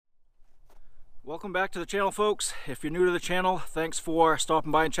Welcome back to the channel, folks. If you're new to the channel, thanks for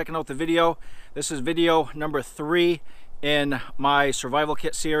stopping by and checking out the video. This is video number 3 in my survival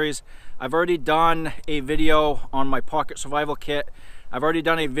kit series. I've already done a video on my pocket survival kit. I've already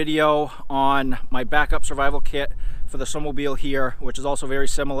done a video on my backup survival kit for the snowmobile here, which is also very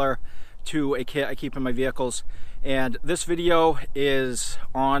similar to a kit I keep in my vehicles. And this video is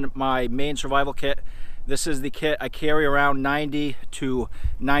on my main survival kit. This is the kit I carry around 90 to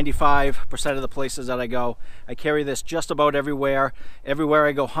 95% of the places that I go. I carry this just about everywhere. Everywhere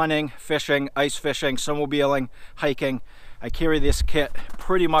I go hunting, fishing, ice fishing, snowmobiling, hiking. I carry this kit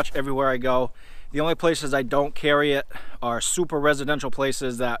pretty much everywhere I go. The only places I don't carry it are super residential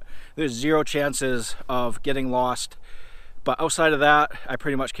places that there's zero chances of getting lost. But outside of that, I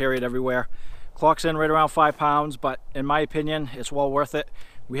pretty much carry it everywhere. Clocks in right around 5 pounds, but in my opinion, it's well worth it.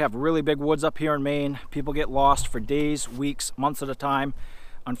 We have really big woods up here in Maine. People get lost for days, weeks, months at a time.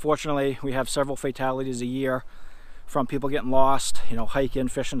 Unfortunately, we have several fatalities a year from people getting lost, you know, hiking,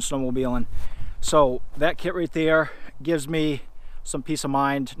 fishing, snowmobiling. So that kit right there gives me some peace of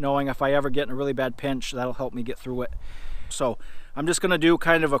mind knowing if I ever get in a really bad pinch, that'll help me get through it. So I'm just gonna do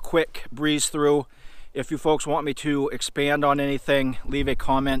kind of a quick breeze through. If you folks want me to expand on anything, leave a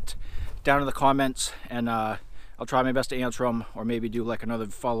comment down in the comments, and I'll try my best to answer them, or maybe do like another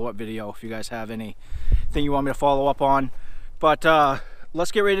follow-up video if you guys have anything you want me to follow up on. But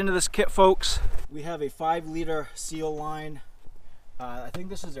let's get right into this kit, folks. We have a 5-liter S.O.L line. I think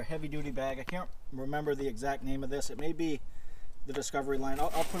this is their heavy-duty bag. I can't remember the exact name of this. It may be the Discovery line.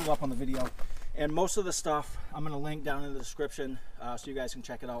 I'll put it up on the video. And most of the stuff I'm going to link down in the description so you guys can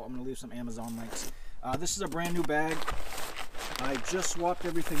check it out. I'm going to leave some Amazon links. This is a brand new bag. I just swapped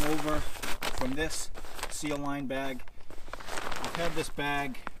everything over from this S.O.L line bag. I've had this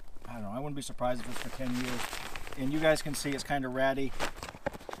bag, I don't know, I wouldn't be surprised if it's for 10 years. And you guys can see it's kind of ratty.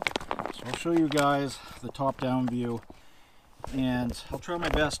 So I'll show you guys the top-down view. And I'll try my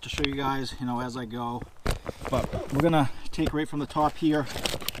best to show you guys, you know, as I go. But we're gonna take right from the top here.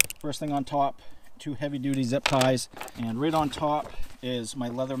 First thing on top, 2 heavy-duty zip ties. And right on top is my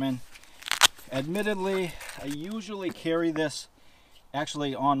Leatherman. Admittedly, I usually carry this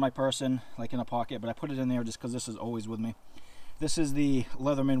actually on my person, like in a pocket, but I put it in there just because this is always with me. This is the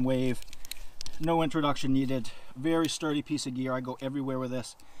Leatherman Wave. No introduction needed. Very sturdy piece of gear. I go everywhere with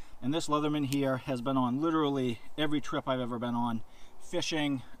this. And this Leatherman here has been on literally every trip I've ever been on.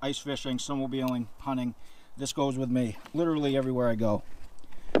 Fishing, ice fishing, snowmobiling, hunting. This goes with me literally everywhere I go.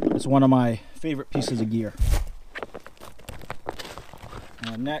 It's one of my favorite pieces of gear.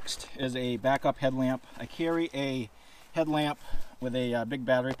 And next is a backup headlamp. I carry a headlamp with a big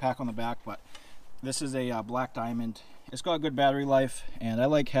battery pack on the back, but this is a black diamond. It's got good battery life, and I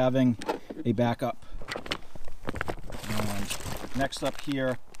like having a backup. And next up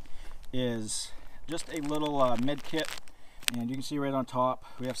here is just a little med kit, and you can see right on top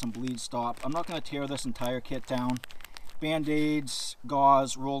we have some bleed stop. I'm not going to tear this entire kit down. Band-aids,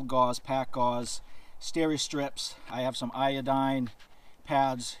 gauze, rolled gauze, pack gauze, steri strips. I have some iodine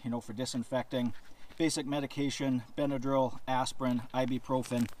pads, you know, for disinfecting. Basic medication, Benadryl, aspirin,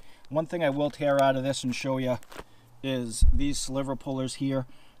 ibuprofen. One thing I will tear out of this and show you is these sliver pullers here.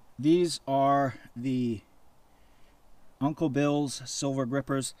 These are the Uncle Bill's silver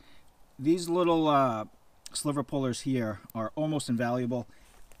grippers. These little sliver pullers here are almost invaluable,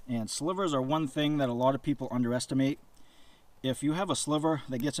 and slivers are one thing that a lot of people underestimate. If you have a sliver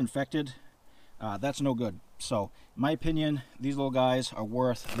that gets infected, that's no good. So in my opinion, these little guys are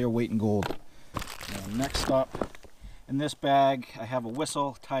worth their weight in gold. And next up in this bag, I have a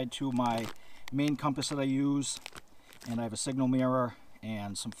whistle tied to my main compass that I use, and I have a signal mirror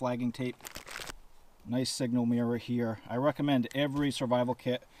and some flagging tape. Nice signal mirror here. I recommend every survival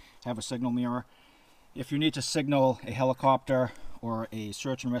kit have a signal mirror. If you need to signal a helicopter or a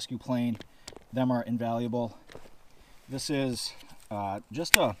search and rescue plane, them are invaluable. This is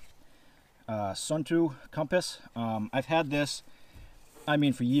just a Suntu compass. I've had this, I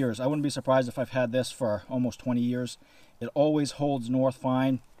mean, for years. I wouldn't be surprised if I've had this for almost 20 years. It always holds north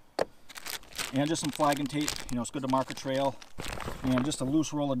fine. And just some flagging tape, you know, it's good to mark a trail. And just a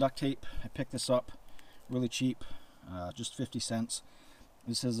loose roll of duct tape. I picked this up really cheap, just 50 cents.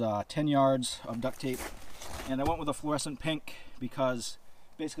 This is 10 yards of duct tape. And I went with a fluorescent pink because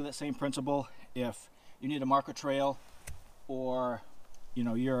basically that same principle. If you need to mark a trail or, you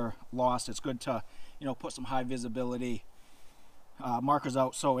know, you're lost, it's good to, you know, put some high visibility markers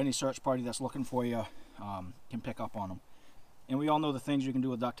out so any search party that's looking for you can pick up on them. And we all know the things you can do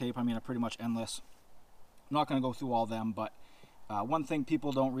with duct tape. I mean, are pretty much endless. I'm not going to go through all of them, but one thing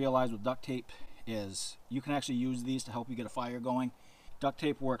people don't realize with duct tape is you can actually use these to help you get a fire going. Duct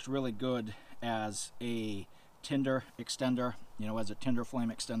tape works really good as a tinder extender, you know, as a tinder flame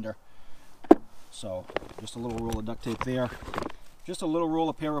extender. So just a little roll of duct tape there. Just a little roll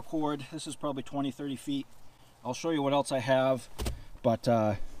of paracord. This is probably 20-30 feet. I'll show you what else I have, but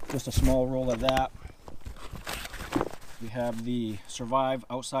just a small roll of that. We have the Survive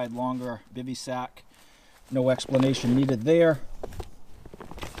Outside Longer bivy sack. No explanation needed there.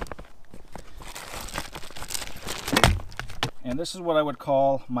 And this is what I would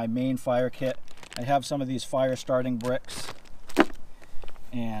call my main fire kit. I have some of these fire starting bricks,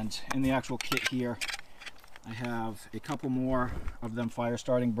 and in the actual kit here I have a couple more of them fire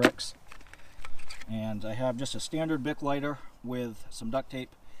starting bricks, and I have just a standard Bic lighter with some duct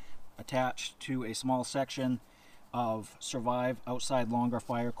tape attached to a small section of Survive Outside Longer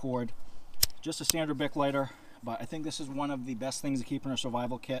fire cord. Just a standard Bic lighter, but I think this is one of the best things to keep in a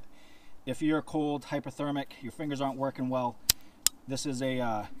survival kit. If you're cold, hypothermic, your fingers aren't working well, this is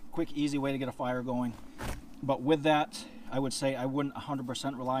a quick, easy way to get a fire going. But with that, I would say I wouldn't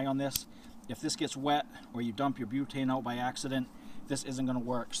 100% rely on this. If this gets wet or you dump your butane out by accident, this isn't going to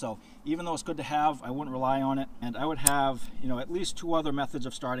work. So even though it's good to have, I wouldn't rely on it. And I would have, you know, at least 2 other methods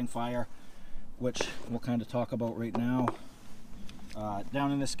of starting fire, which we'll kind of talk about right now.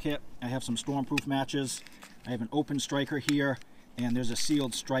 Down in this kit, I have some stormproof matches. I have an open striker here, and there's a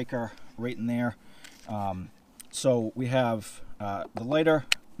sealed striker right in there. So we have the lighter,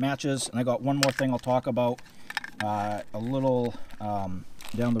 matches, and I got one more thing I'll talk about a little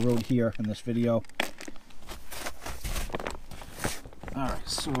down the road here in this video. Alright,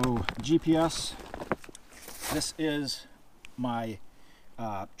 so GPS. This is my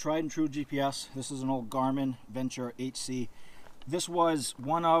tried and true GPS. This is an old Garmin Venture HC. This was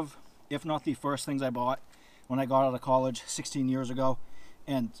one of, if not the first things I bought when I got out of college 16 years ago.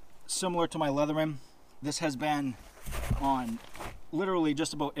 And similar to my Leatherman, this has been on literally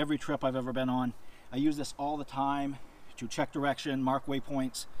just about every trip I've ever been on. I use this all the time to check direction, mark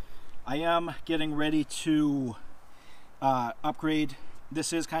waypoints. I am getting ready to upgrade.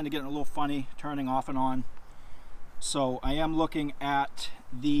 This is kind of getting a little funny, turning off and on. So I am looking at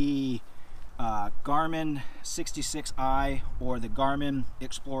the Garmin 66i or the Garmin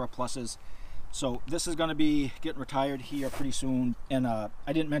Explorer Pluses. So this is going to be getting retired here pretty soon. And I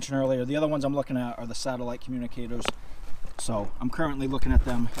didn't mention earlier, the other ones I'm looking at are the satellite communicators. So I'm currently looking at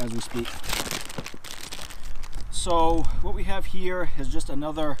them as we speak. So what we have here is just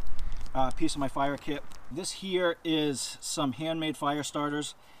another piece of my fire kit. This here is some handmade fire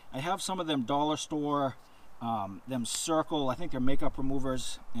starters. I have some of them dollar store, them circle, I think they're makeup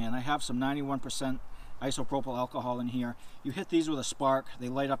removers, and I have some 91% isopropyl alcohol in here. You hit these with a spark, they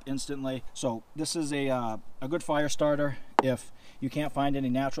light up instantly. So this is a good fire starter. If you can't find any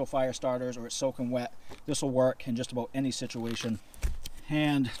natural fire starters or it's soaking wet, this will work in just about any situation.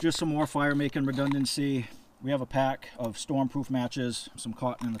 And just some more fire making redundancy. We have a pack of stormproof matches, some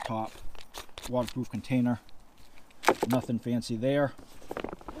cotton in the top, waterproof container. Nothing fancy there.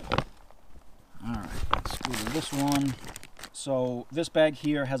 Alright, let's go to this one. So this bag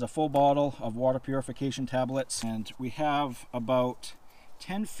here has a full bottle of water purification tablets, and we have about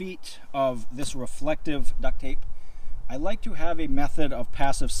 10 feet of this reflective duct tape. I like to have a method of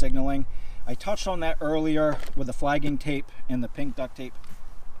passive signaling. I touched on that earlier with the flagging tape and the pink duct tape.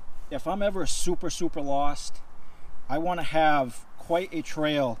 If I'm ever super lost, I want to have quite a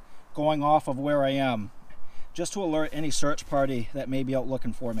trail going off of where I am, just to alert any search party that may be out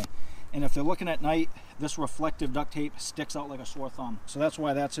looking for me. And if they're looking at night, this reflective duct tape sticks out like a sore thumb. So that's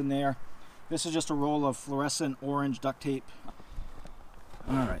why that's in there. This is just a roll of fluorescent orange duct tape.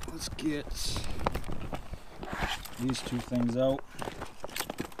 All right, let's get these 2 things out.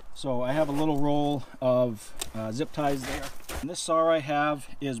 So I have a little roll of zip ties there. And this saw I have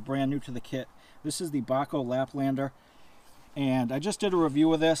is brand new to the kit. This is the Bahco Laplander. And I just did a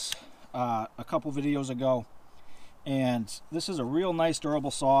review of this a couple videos ago. And this is a real nice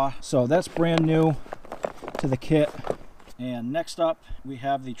durable saw. So that's brand new to the kit. And next up we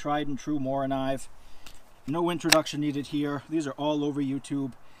have the tried and true Morakniv. No introduction needed here. These are all over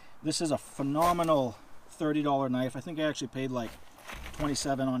YouTube. This is a phenomenal $30 knife. I think I actually paid like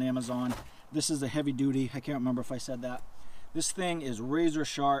 $27 on Amazon. This is a heavy duty. I can't remember if I said that. This thing is razor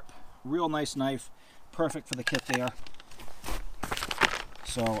sharp, real nice knife, perfect for the kit there.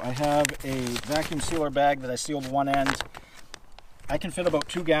 So I have a vacuum sealer bag that I sealed one end. I can fit about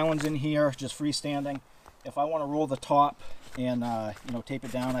 2 gallons in here, just freestanding. If I want to roll the top and you know, tape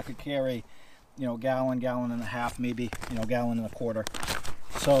it down, I could carry, you know, gallon and a half, maybe, you know, gallon and a quarter.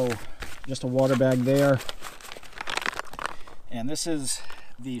 So just a water bag there. And this is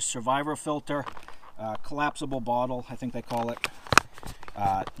the Survivor filter, collapsible bottle, I think they call it.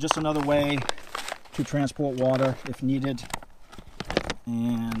 Just another way to transport water if needed.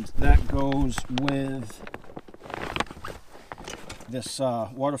 And that goes with this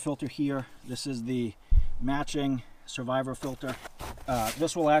water filter here. This is the matching Survivor filter.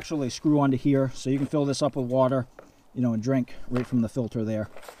 This will actually screw onto here, so you can fill this up with water, you know, and drink right from the filter there.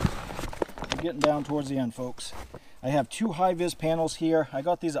 We're getting down towards the end, folks. I have two high-vis panels here. I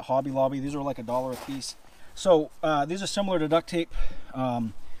got these at Hobby Lobby. These are like $1 a piece. So these are similar to duct tape.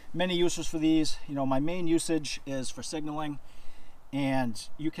 Many uses for these. You know, my main usage is for signaling, and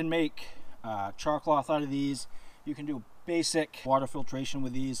you can make char cloth out of these. You can do basic water filtration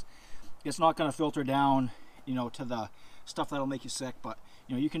with these. It's not going to filter down, you know, to the stuff that'll make you sick, but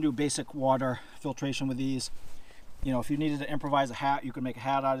you know, you can do basic water filtration with these. You know, if you needed to improvise a hat, you could make a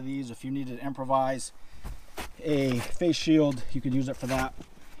hat out of these. If you needed to improvise a face shield, you could use it for that.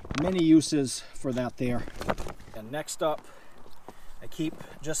 Many uses for that there. And next up, I keep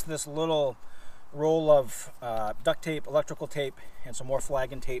just this little roll of duct tape, electrical tape, and some more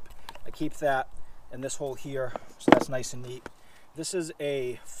flagging tape. I keep that in this hole here, so that's nice and neat. This is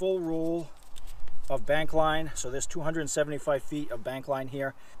a full roll of bank line, so there's 275 feet of bank line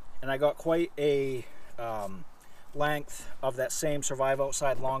here, and I got quite a length of that same Survive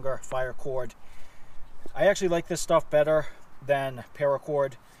Outside longer fire cord. I actually like this stuff better than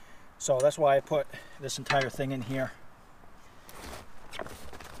paracord, so that's why I put this entire thing in here. I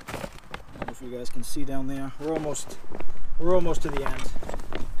don't know if you guys can see down there. We're almost to the end.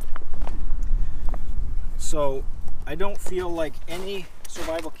 So I don't feel like any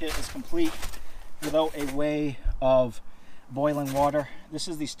survival kit is complete without a way of boiling water. This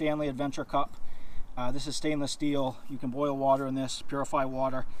is the Stanley Adventure Cup. This is stainless steel. You can boil water in this, purify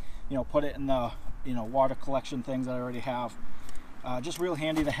water, you know, put it in the, you know, water collection things that I already have. Just real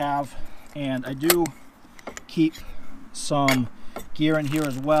handy to have. And I do keep some gear in here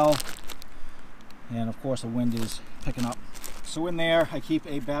as well. And of course the wind is picking up. So in there I keep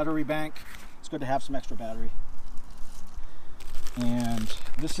a battery bank. It's good to have some extra battery. And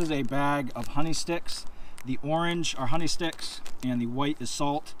this is a bag of honey sticks. The orange are honey sticks and the white is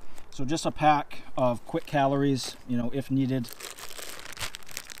salt. So just a pack of quick calories, you know, if needed.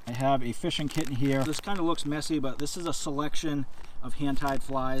 I have a fishing kit in here. This kind of looks messy, but this is a selection of hand-tied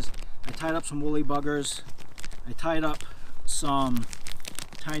flies. I tied up some woolly buggers. I tied up some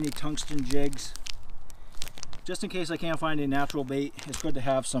tiny tungsten jigs. Just in case I can't find a natural bait, it's good to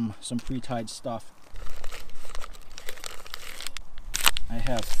have some pre-tied stuff. I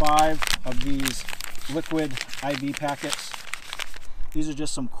have 5 of these liquid IV packets. These are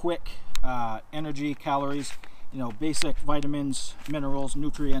just some quick energy calories, you know, basic vitamins, minerals,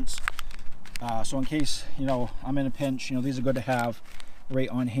 nutrients. So in case, you know, I'm in a pinch, you know, these are good to have right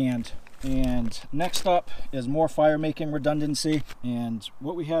on hand. And next up is more fire making redundancy. And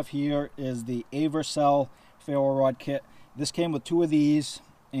what we have here is the S.O.L ferro rod kit. This came with 2 of these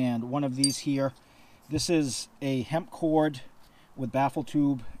and 1 of these here. This is a hemp cord with baffle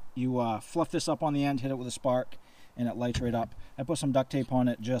tube. You fluff this up on the end, hit it with a spark, and it lights right up. I put some duct tape on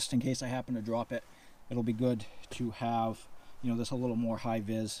it just in case I happen to drop it. It'll be good to have, you know, this a little more high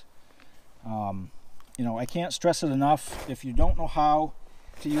vis. You know, I can't stress it enough. If you don't know how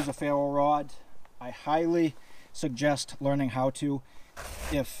to use a ferro rod, I highly suggest learning how to.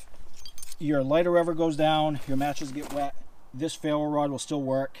 If your lighter ever goes down, your matches get wet, this ferro rod will still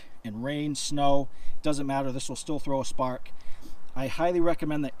work. In rain, snow, doesn't matter, this will still throw a spark. I highly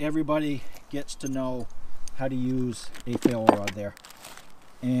recommend that everybody gets to know how to use a ferro rod there.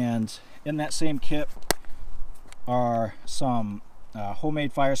 And in that same kit are some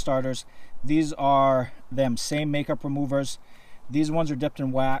homemade fire starters. These are them same makeup removers. These ones are dipped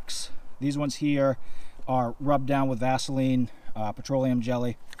in wax. These ones here are rubbed down with Vaseline, petroleum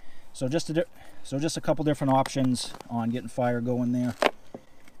jelly. So just a couple different options on getting fire going there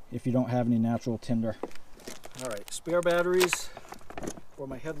if you don't have any natural tinder. All right, spare batteries for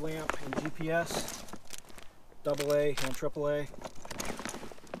my headlamp and GPS, AA and AAA.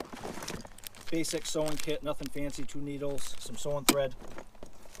 Basic sewing kit, nothing fancy, 2 needles, some sewing thread,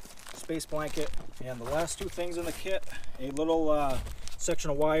 space blanket, and the last 2 things in the kit, a little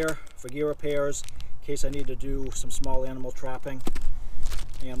section of wire for gear repairs in case I need to do some small animal trapping.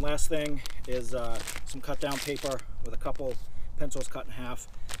 And last thing is some cut down paper with a couple pencils cut in half.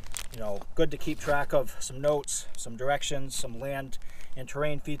 You know, good to keep track of some notes, some directions, some land and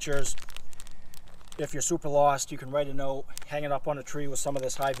terrain features. If you're super lost, you can write a note, hang it up on a tree with some of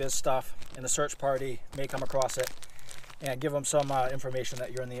this high-vis stuff, and a search party may come across it, and give them some information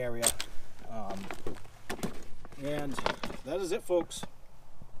that you're in the area. And that is it, folks.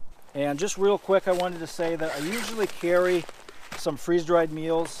 And just real quick, I wanted to say that I usually carry some freeze-dried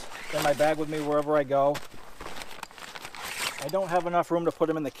meals in my bag with me wherever I go. I don't have enough room to put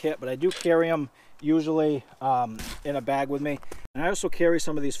them in the kit, but I do carry them usually in a bag with me. And I also carry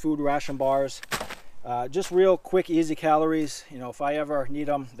some of these food ration bars. Just real quick, easy calories. You know, if I ever need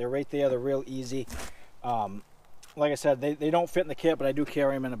them, they're right there. They're real easy. Like I said, they don't fit in the kit, but I do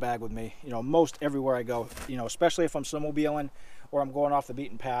carry them in a bag with me. You know, most everywhere I go. You know, especially if I'm snowmobiling or I'm going off the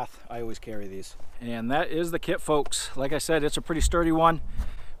beaten path, I always carry these. And that is the kit, folks. Like I said, it's a pretty sturdy one.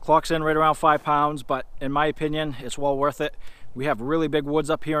 Clocks in right around 5 pounds, but in my opinion, it's well worth it. We have really big woods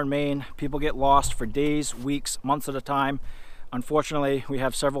up here in Maine. People get lost for days, weeks, months at a time. Unfortunately, we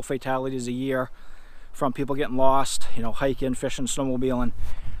have several fatalities a year from people getting lost, you know, hiking, fishing, snowmobiling.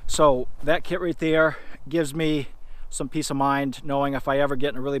 So that kit right there gives me some peace of mind knowing if I ever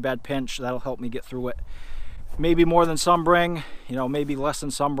get in a really bad pinch, that'll help me get through it. Maybe more than some bring, you know, maybe less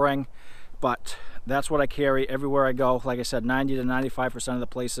than some bring, but that's what I carry everywhere I go. Like I said, 90 to 95% of the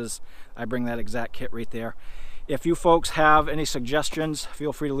places I bring that exact kit right there. If you folks have any suggestions,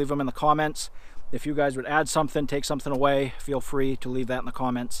 feel free to leave them in the comments. If you guys would add something, take something away, feel free to leave that in the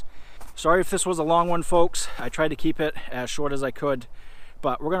comments. Sorry if this was a long one, folks. I tried to keep it as short as I could.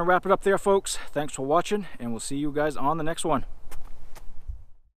 But we're going to wrap it up there, folks. Thanks for watching, and we'll see you guys on the next one.